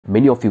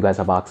Many of you guys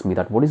have asked me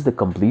that what is the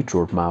complete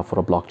roadmap for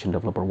a blockchain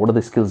developer? What are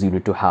the skills you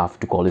need to have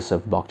to call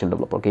yourself blockchain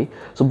developer? Okay,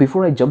 so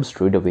before I jump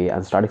straight away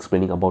and start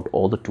explaining about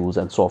all the tools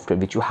and software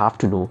which you have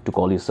to know to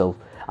call yourself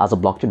as a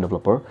blockchain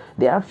developer,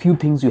 there are a few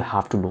things you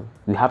have to know.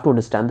 You have to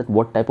understand that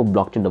what type of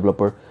blockchain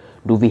developer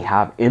do we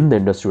have in the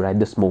industry right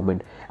this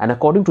moment, and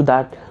according to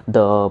that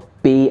the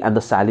pay and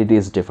the salary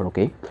is different.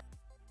 Okay,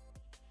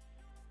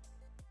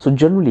 so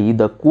generally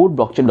the core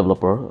blockchain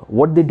developer,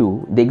 what they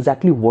do, they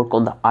exactly work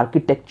on the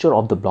architecture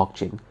of the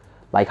blockchain,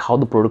 like how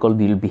the protocol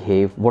will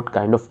behave, what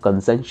kind of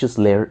consensus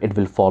layer it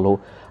will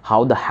follow,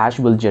 how the hash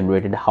will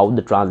generate it, how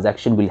the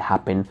transaction will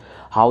happen,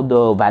 how the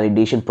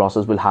validation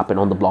process will happen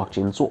on the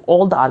blockchain. So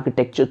all the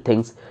architecture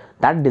things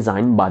that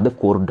designed by the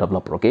core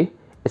developer. Okay,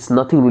 it's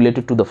nothing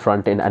related to the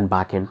front end and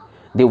back end.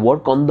 They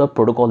work on the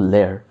protocol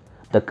layer,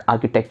 the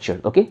architecture.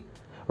 Okay,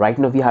 right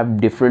now we have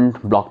different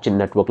blockchain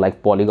network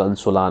like Polygon,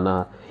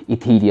 Solana,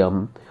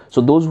 Ethereum. So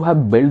those who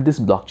have built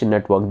this blockchain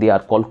network, they are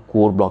called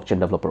core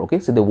blockchain developer. Okay,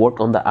 so they work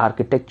on the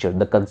architecture,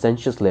 the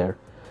consensus layer,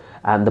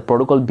 and the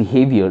protocol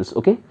behaviors.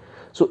 Okay,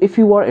 so if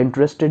you are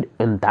interested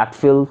in that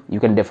field,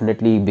 you can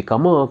definitely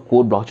become a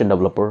core blockchain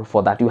developer.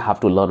 For that you have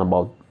to learn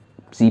about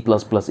C++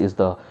 is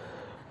the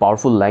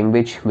powerful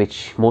language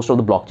which most of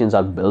the blockchains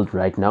are built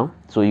right now,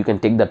 so you can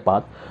take that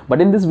path.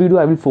 But in this video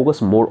I will focus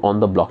more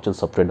on the blockchain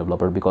software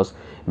developer, because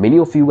many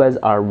of you guys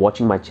are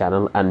watching my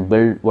channel and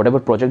build whatever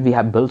project we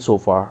have built so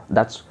far,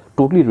 that's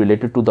totally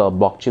related to the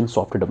blockchain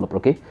software developer.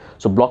 Okay,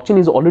 so blockchain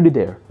is already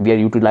there, we are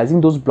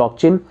utilizing those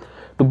blockchain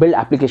to build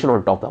application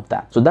on top of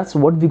that. So that's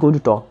what we're going to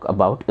talk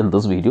about in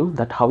this video,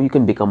 that how you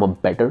can become a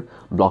better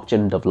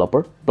blockchain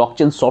developer,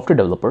 blockchain software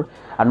developer,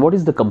 and what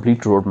is the complete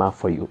roadmap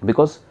for you.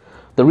 Because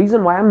the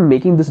reason why I'm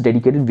making this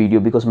dedicated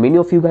video, because many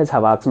of you guys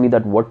have asked me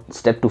that what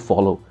step to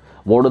follow,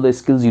 what are the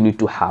skills you need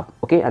to have.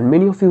 Okay, and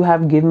many of you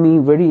have given me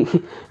very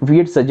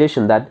weird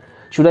suggestion that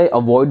should I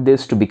avoid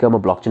this to become a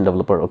blockchain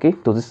developer. Okay,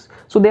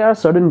 so there are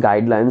certain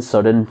guidelines,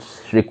 certain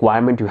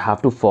requirement you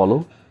have to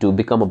follow to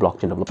become a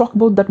blockchain developer. Talk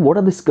about that, what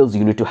are the skills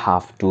you need to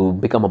have to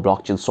become a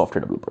blockchain software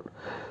developer.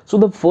 So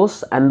the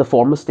first and the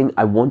foremost thing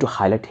I want to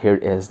highlight here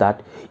is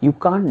that you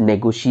can't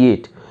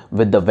negotiate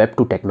with the Web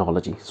 2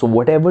 technology. So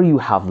whatever you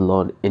have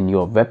learned in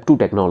your Web 2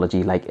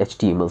 technology like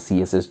HTML,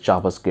 CSS,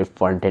 JavaScript,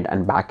 front-end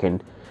and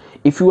back-end,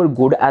 if you are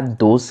good at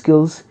those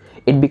skills,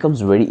 it becomes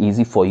very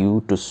easy for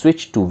you to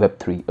switch to Web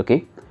 3.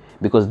 Okay,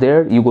 because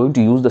there you're going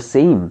to use the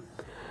same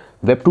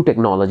Web 2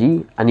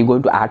 technology and you're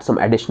going to add some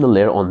additional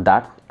layer on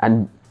that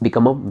and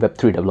become a Web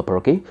 3 developer.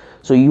 Okay,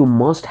 so you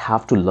must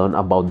have to learn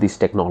about this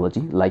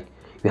technology, like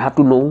you have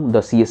to know the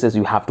CSS,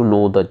 you have to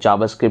know the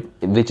JavaScript,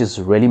 which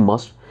is really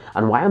must.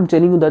 And why I'm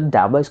telling you that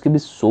JavaScript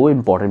is so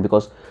important,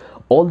 because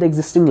all the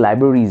existing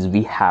libraries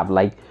we have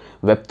like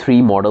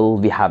Web3 model,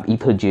 we have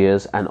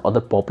Ether.js and other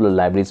popular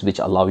libraries which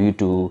allow you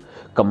to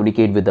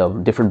communicate with the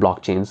different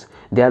blockchains,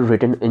 they are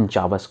written in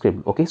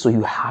JavaScript. Okay, so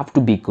you have to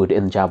be good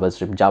in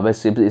JavaScript.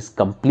 JavaScript is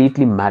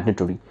completely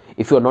mandatory.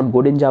 If you are not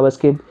good in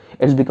JavaScript,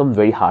 it's become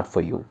very hard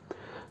for you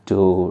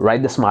to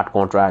write the smart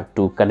contract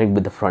to connect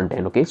with the front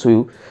end. Okay, so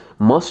you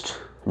must,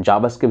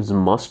 JavaScript is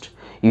must.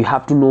 You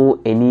have to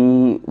know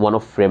any one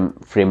of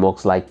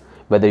frameworks, like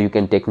whether you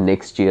can take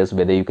Next.js,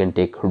 whether you can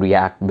take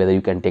React, whether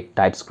you can take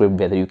TypeScript,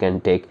 whether you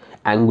can take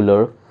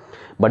Angular.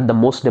 But the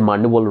most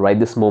demandable right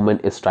this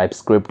moment is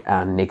TypeScript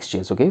and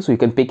Next.js. Okay, so you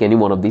can pick any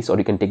one of these, or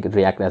you can take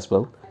React as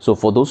well. So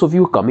for those of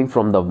you coming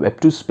from the Web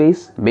 2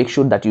 space, make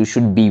sure that you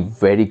should be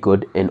very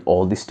good in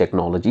all these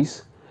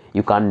technologies.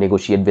 You can't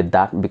negotiate with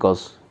that,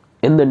 because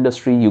in the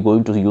industry you're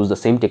going to use the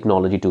same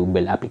technology to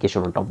build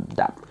application on top of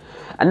that.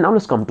 And now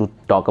let's come to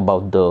talk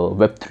about the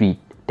Web3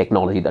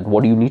 technology, that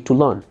what do you need to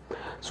learn.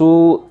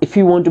 So if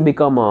you want to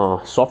become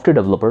a software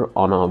developer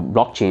on a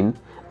blockchain,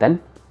 then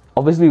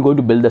obviously you're going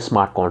to build a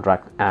smart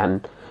contract,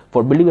 and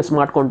for building a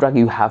smart contract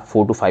you have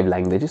 4 to 5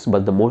 languages,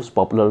 but the most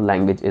popular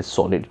language is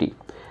Solidity,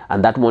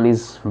 and that one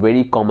is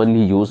very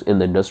commonly used in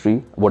the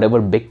industry.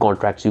 Whatever big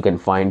contracts you can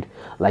find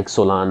like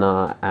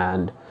Solana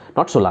and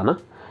not Solana,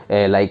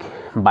 like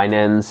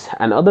Binance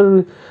and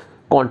other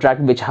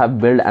contract which have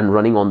built and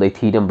running on the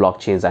Ethereum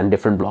blockchains and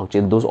different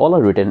blockchains, those all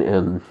are written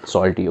in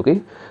Solidity.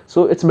 Okay,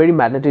 so it's very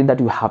mandatory that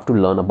you have to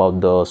learn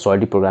about the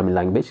Solidity programming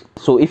language.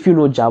 So if you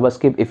know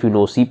JavaScript, if you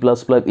know C++,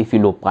 if you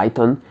know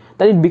Python,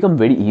 then it becomes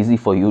very easy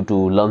for you to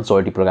learn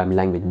Solidity programming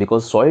language,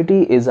 because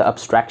Solidity is an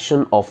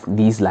abstraction of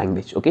these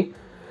language. Okay,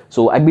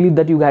 so I believe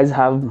that you guys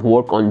have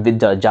worked on with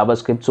the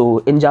JavaScript. So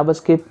in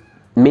JavaScript,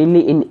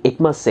 mainly in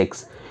ECMA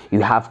 6,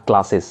 you have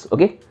classes.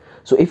 Okay,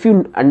 so if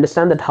you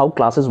understand that how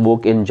classes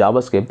work in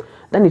JavaScript,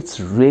 then it's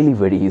really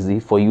very easy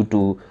for you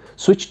to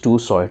switch to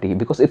Solidity,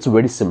 because it's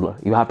very similar.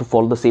 You have to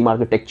follow the same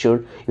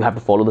architecture, you have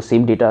to follow the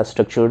same data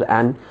structure,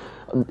 and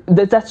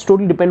that's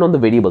totally depend on the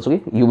variables.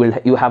 Okay,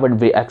 you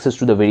have access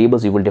to the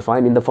variables you will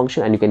define in the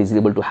function, and you can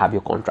easily able to have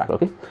your contract.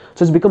 Okay,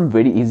 so it's become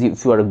very easy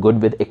if you are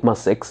good with ECMA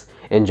 6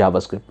 in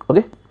JavaScript.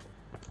 Okay,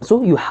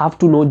 so you have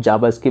to know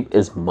JavaScript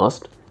is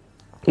must,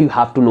 you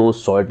have to know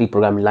Solidity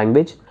programming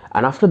language,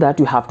 and after that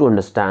you have to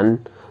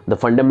understand the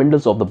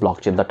fundamentals of the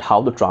blockchain, that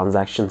how the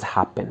transactions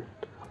happen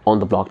on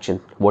the blockchain.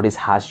 What is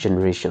hash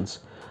generations,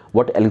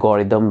 what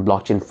algorithm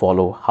blockchain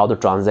follow, how the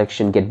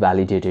transaction get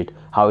validated,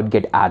 how it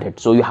get added.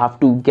 So you have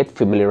to get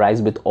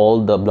familiarized with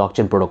all the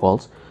blockchain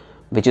protocols,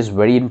 which is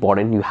very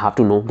important. You have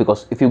to know,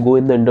 because if you go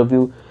in the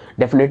interview,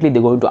 definitely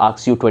they're going to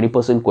ask you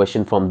 20%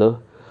 question from the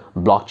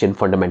blockchain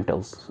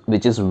fundamentals,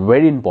 which is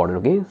very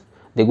important. Okay,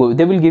 they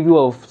will give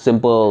you a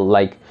simple,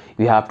 like,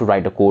 you have to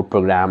write a code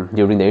program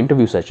during the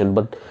interview session,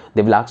 but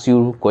they will ask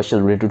you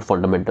questions related to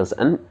fundamentals.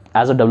 And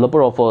as a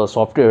developer of a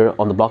software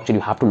on the blockchain,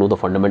 you have to know the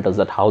fundamentals,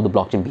 that how the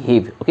blockchain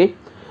behave. Okay,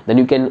 then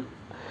you can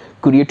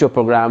create your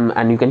program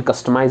and you can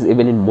customize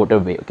even in motor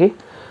way. Okay,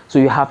 so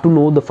you have to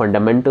know the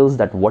fundamentals,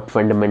 that what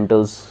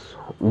fundamentals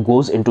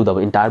goes into the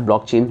entire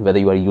blockchain, whether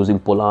you are using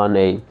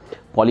Polygon,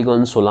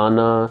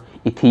 Solana,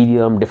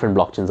 Ethereum, different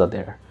blockchains are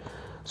there.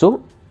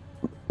 So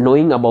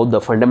knowing about the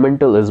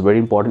fundamental is very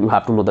important. You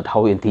have to know that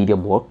how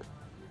Ethereum work.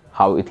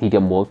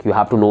 You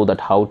have to know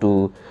that how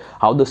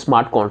the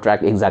smart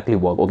contract exactly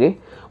work. Okay,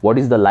 what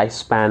is the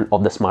lifespan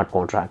of the smart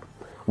contract,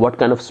 what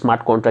kind of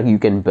smart contract you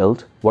can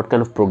build, what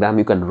kind of program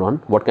you can run,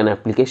 what kind of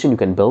application you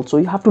can build. So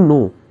you have to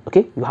know.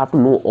 Okay, you have to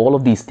know all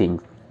of these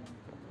things.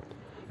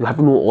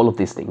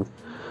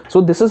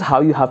 So this is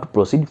how you have to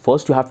proceed.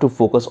 First, you have to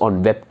focus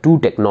on Web 2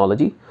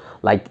 technology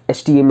like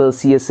HTML,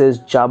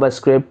 CSS,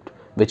 JavaScript,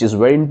 which is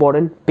very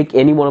important. Pick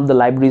any one of the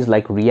libraries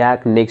like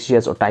React,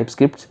 Next.js or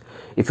TypeScript.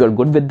 If you're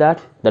good with that,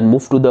 then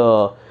move to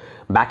the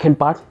backend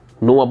part.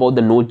 Know about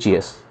the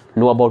Node.js,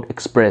 know about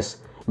Express,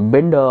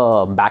 build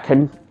a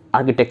backend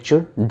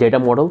architecture, data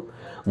model.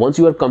 Once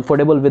you are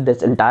comfortable with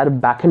this entire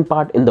backend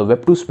part in the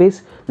Web 2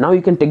 space, now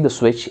you can take the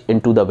switch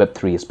into the Web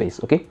 3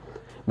 space. Okay,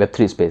 Web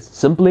 3 space.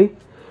 Simply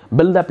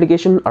build the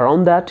application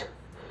around that,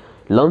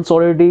 learn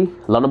Solidity,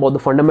 learn about the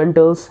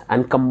fundamentals,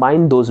 and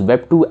combine those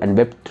Web 2 and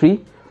Web 3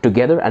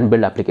 together and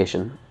build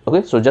application.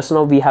 Okay, so just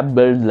now we have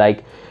built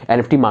like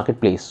NFT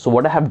marketplace. So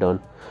what I have done,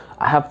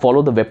 I have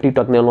followed the Web 3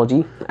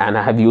 technology and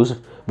I have used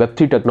Web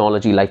 3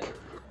 technology like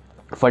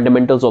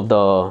fundamentals of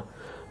the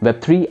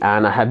Web 3,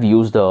 and I have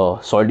used the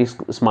Solidity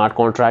smart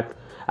contract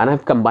and I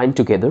have combined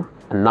together,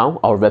 and now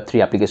our Web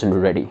 3 application is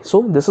ready.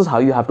 So this is how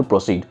you have to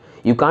proceed.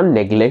 You can't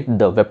neglect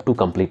the Web 2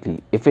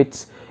 completely. If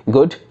it's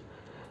good,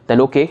 then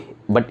okay,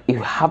 but you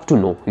have to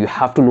know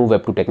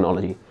Web 2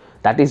 technology.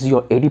 That is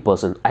your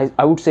 80%.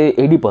 I would say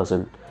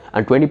 80%,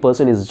 and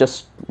 20% is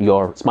just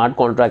your smart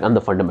contract and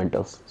the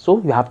fundamentals.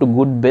 So you have to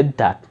good with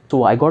that.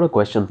 So I got a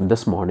question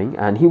this morning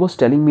and he was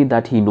telling me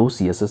that he knows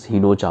CSS, he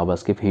knows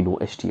JavaScript, he knows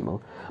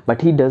HTML,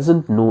 but he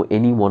doesn't know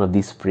any one of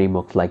these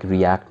frameworks like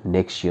React,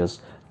 Next.js,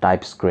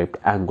 TypeScript,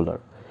 Angular.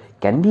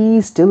 Can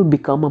we still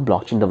become a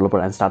blockchain developer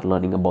and start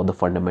learning about the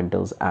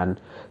fundamentals and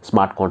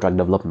smart contract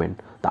development?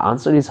 The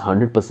answer is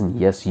 100%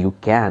 yes, you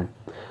can.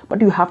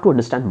 But you have to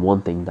understand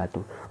one thing, that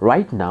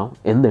right now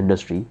in the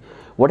industry,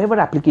 whatever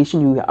application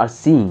you are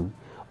seeing,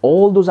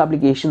 all those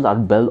applications are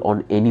built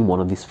on any one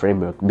of these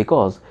frameworks.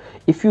 Because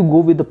if you go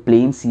with the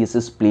plain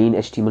CSS, plain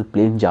HTML,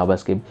 plain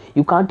JavaScript,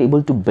 you can't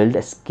able to build a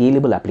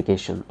scalable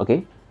application.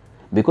 Okay,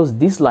 because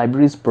these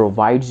libraries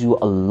provides you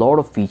a lot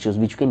of features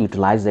which you can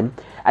utilize them,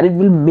 and it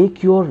will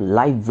make your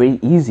life very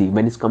easy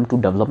when it's come to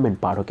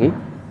development part. Okay,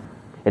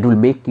 it will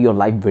make your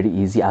life very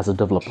easy as a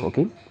developer.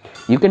 Okay,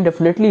 you can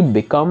definitely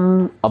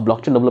become a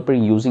blockchain developer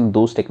using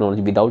those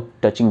technology without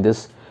touching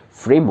this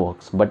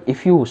frameworks. But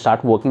if you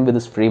start working with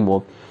this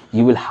framework,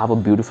 you will have a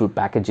beautiful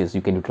packages,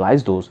 you can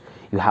utilize those.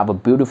 You have a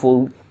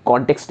beautiful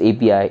context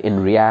API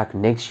in React,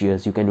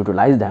 Next.js, you can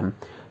utilize them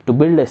to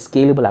build a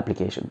scalable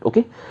application.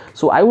 Okay,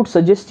 so I would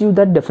suggest you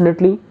that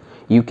definitely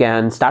you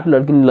can start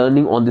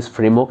learning on this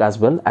framework as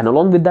well, and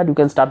along with that you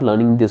can start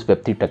learning this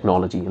Web 3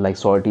 technology like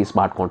Solidity,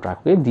 smart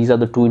contract. Okay, these are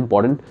the two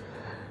important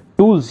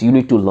tools you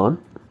need to learn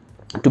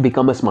to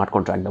become a smart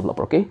contract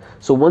developer. Okay,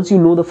 so once you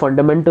know the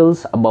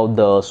fundamentals about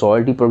the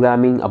Solidity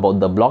programming, about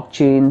the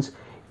blockchains,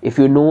 if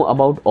you know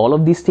about all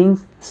of these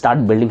things,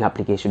 start building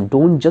application.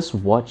 Don't just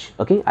watch.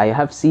 Okay, I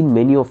have seen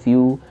many of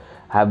you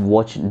have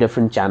watched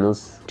different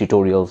channels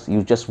tutorials.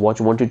 You just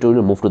watch one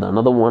tutorial, move to the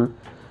another one.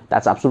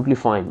 That's absolutely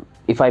fine.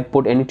 If I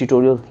put any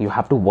tutorial, you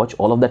have to watch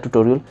all of that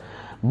tutorial.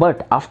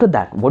 But after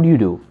that, what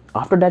do?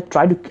 After that,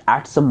 try to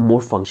add some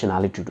more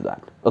functionality to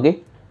that.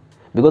 Okay,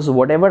 because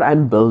whatever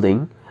I'm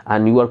building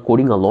and you are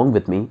coding along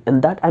with me,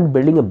 in that I'm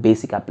building a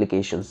basic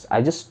applications.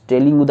 I just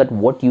telling you that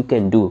what you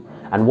can do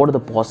and what are the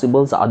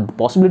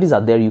possibilities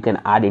are there you can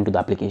add into the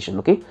application.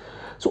 Okay,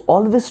 so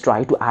always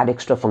try to add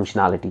extra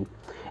functionality.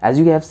 As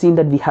you have seen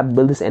that we have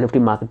built this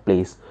NFT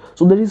marketplace,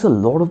 so there is a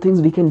lot of things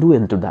we can do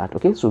into that.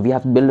 Okay, so we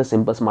have built a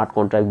simple smart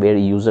contract where a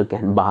user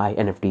can buy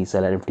NFT,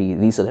 sell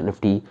NFT, resell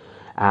NFT,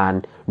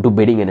 and do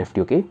bidding NFT.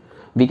 Okay,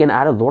 we can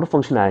add a lot of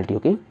functionality.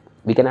 Okay,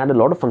 we can add a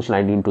lot of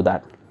functionality into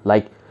that.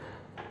 Like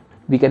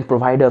we can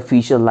provide a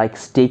feature like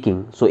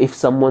staking. So if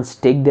someone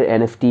stake their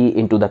NFT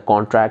into the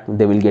contract,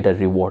 they will get a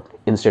reward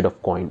instead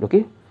of coin.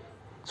 Okay,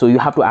 so you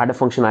have to add a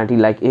functionality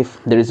like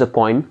if there is a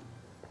coin,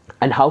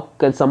 and how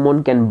can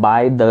someone can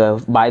buy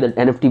the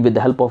NFT with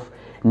the help of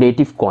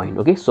native coin.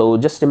 Okay, so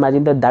just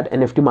imagine that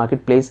NFT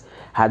marketplace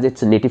has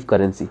its native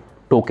currency.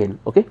 token.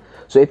 Okay,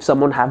 so if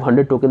someone have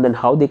 100 token, then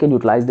how they can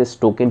utilize this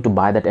token to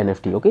buy that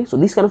NFT. Okay, so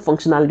this kind of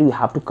functionality you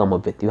have to come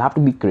up with. You have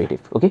to be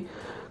creative. Okay,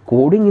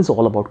 coding is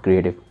all about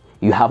creative.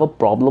 You have a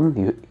problem,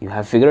 you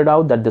have figured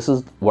out that this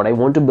is what I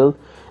want to build.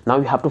 Now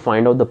you have to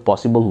find out the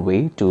possible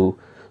way to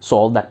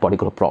solve that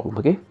particular problem.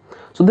 Okay,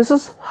 so this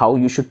is how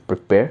you should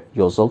prepare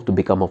yourself to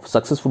become a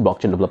successful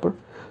blockchain developer.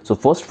 So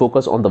first,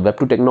 focus on the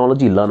Web2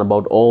 technology, learn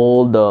about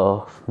all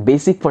the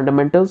basic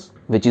fundamentals,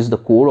 which is the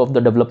core of the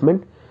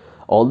development,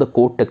 all the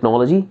code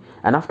technology,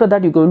 and after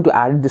that you're going to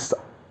add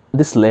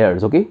this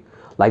layers. Okay,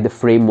 like the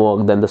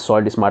framework, then the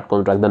solid smart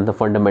contract, then the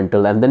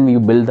fundamental, and then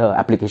you build the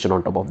application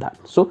on top of that.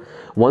 So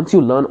once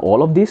you learn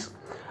all of this,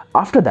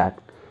 after that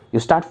you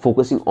start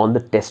focusing on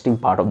the testing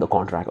part of the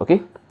contract.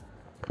 Okay,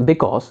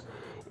 because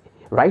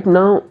right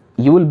now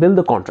you will build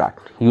the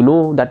contract, you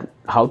know that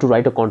how to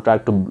write a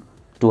contract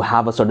to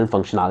have a certain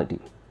functionality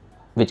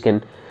which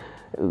can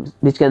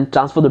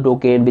transfer the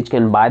token, which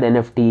can buy the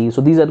NFT. So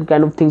these are the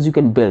kind of things you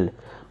can build.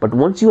 But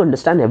once you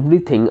understand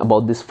everything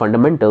about these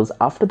fundamentals,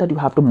 after that you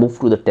have to move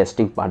to the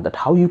testing part, that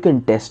how you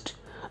can test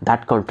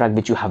that contract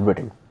which you have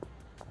written,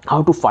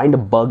 how to find a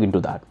bug into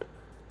that,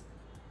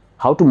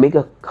 how to make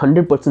a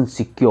 100%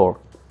 secure,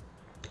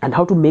 and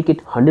how to make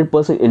it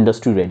 100%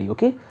 industry ready.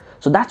 Okay,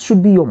 so that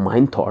should be your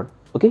mind thought.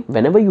 Okay,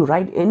 whenever you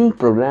write any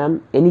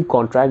program, any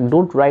contract,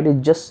 don't write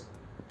it just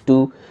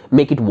to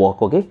make it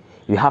work. Okay,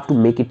 you have to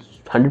make it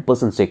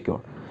 100%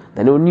 secure.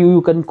 Then only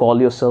you can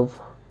call yourself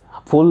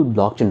full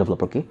blockchain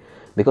developer. Okay,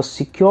 because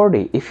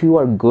security, if you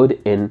are good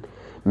in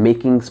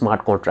making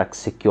smart contracts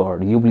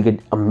secure, you will get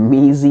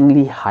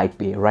amazingly high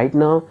pay. Right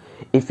now,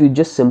 if you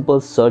just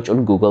simple search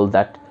on Google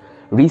that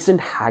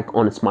recent hack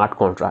on a smart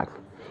contract,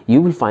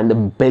 you will find the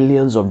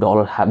billions of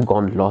dollars have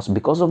gone lost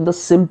because of the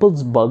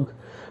simplest bug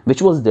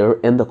which was there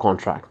in the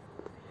contract.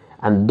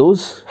 And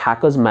those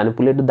hackers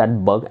manipulated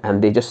that bug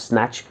and they just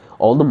snatch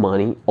all the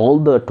money, all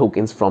the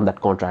tokens from that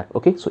contract.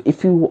 Okay, so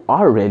if you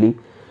are really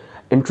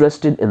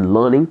interested in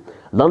learn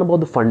about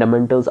the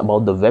fundamentals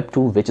about the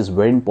Web2, which is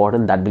very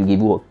important, that will give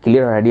you a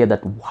clear idea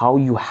that how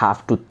you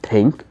have to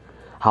think,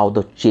 how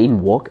the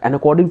chain work, and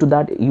according to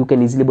that you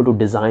can easily able to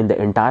design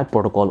the entire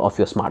protocol of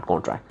your smart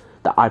contract,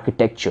 the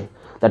architecture,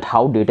 that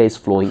how data is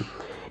flowing.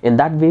 In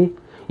that way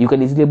you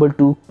can easily able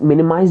to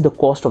minimize the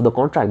cost of the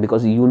contract,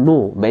 because you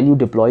know when you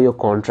deploy your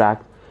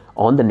contract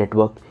on the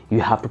network you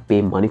have to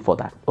pay money for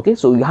that. Okay,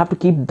 so you have to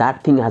keep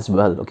that thing as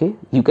well. Okay,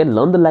 you can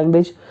learn the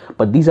language,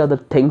 but these are the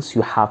things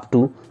you have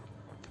to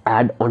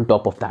add on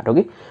top of that.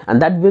 Okay,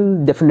 and that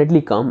will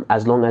definitely come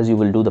as long as you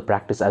will do the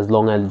practice, as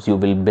long as you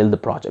will build the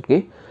project.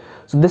 Okay,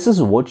 so this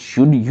is what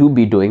should you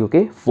be doing.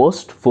 Okay,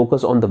 first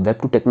focus on the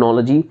Web2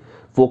 technology,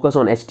 focus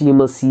on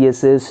HTML,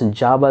 CSS,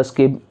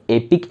 JavaScript,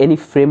 pick any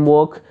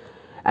framework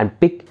and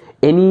pick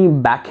any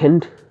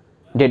backend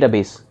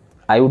database.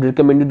 I would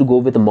recommend you to go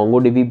with a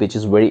MongoDB, which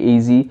is very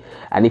easy,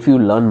 and if you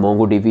learn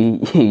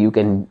MongoDB you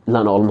can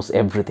learn almost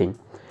everything.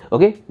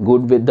 Okay,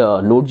 good with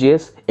the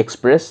Node.js,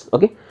 Express.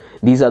 Okay,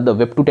 these are the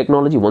Web2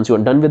 technology. Once you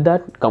are done with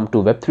that, come to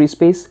Web3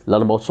 space,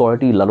 learn about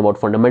Solidity, learn about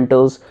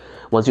fundamentals.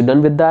 Once you're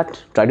done with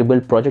that, try to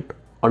build project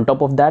on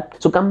top of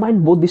that. So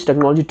combine both these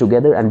technology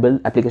together and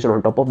build application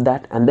on top of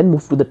that, and then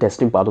move to the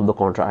testing part of the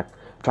contract.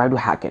 Try to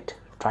hack it,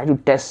 try to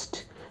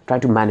test, try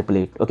to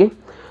manipulate. Okay,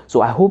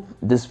 so I hope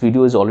this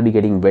video is already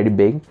getting very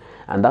big,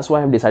 and that's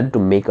why I've decided to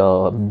make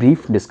a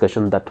brief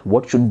discussion that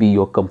what should be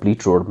your complete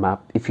roadmap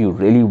if you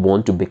really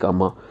want to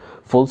become a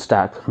full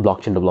stack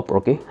blockchain developer.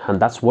 Okay, and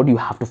that's what you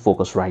have to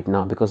focus right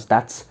now, because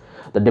that's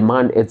the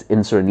demand is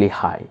insanely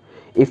high.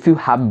 If you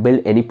have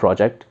built any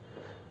project,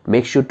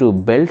 make sure to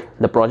build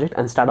the project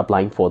and start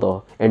applying for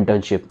the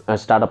internship and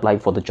start applying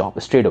for the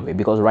job straight away,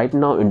 because right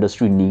now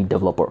industry need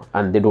developer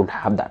and they don't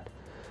have that.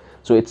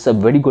 So it's a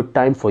very good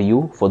time for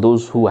you, for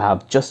those who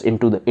have just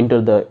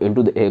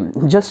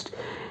just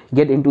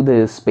get into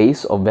the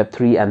space of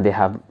Web3 and they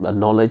have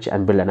knowledge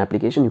and build an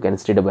application. You can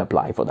straight away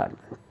apply for that.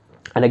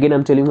 And again,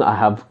 I'm telling you, I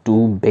have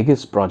two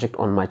biggest project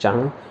on my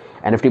channel.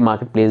 NFT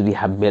marketplace, we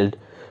have built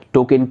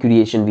token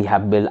creation, we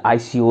have built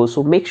ICO.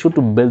 So make sure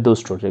to build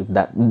those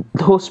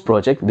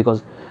projects,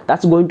 because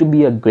that's going to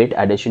be a great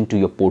addition to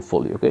your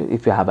portfolio. Okay,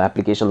 if you have an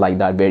application like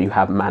that where you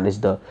have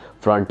managed the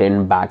front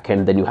end, back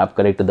end, then you have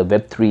connected the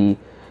Web3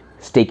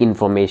 stake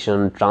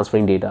information,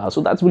 transferring data.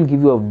 So that will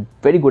give you a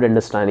very good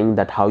understanding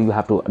that how you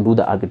have to do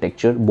the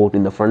architecture, both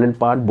in the front end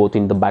part, both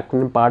in the back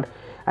end part,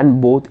 and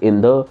both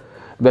in the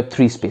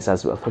Web3 space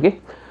as well. Okay,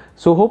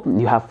 so hope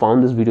you have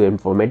found this video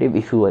informative.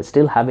 If you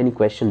still have any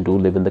question, do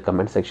leave in the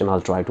comment section.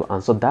 I'll try to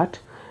answer that.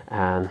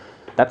 And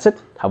that's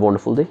it. Have a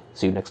wonderful day.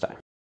 See you next time.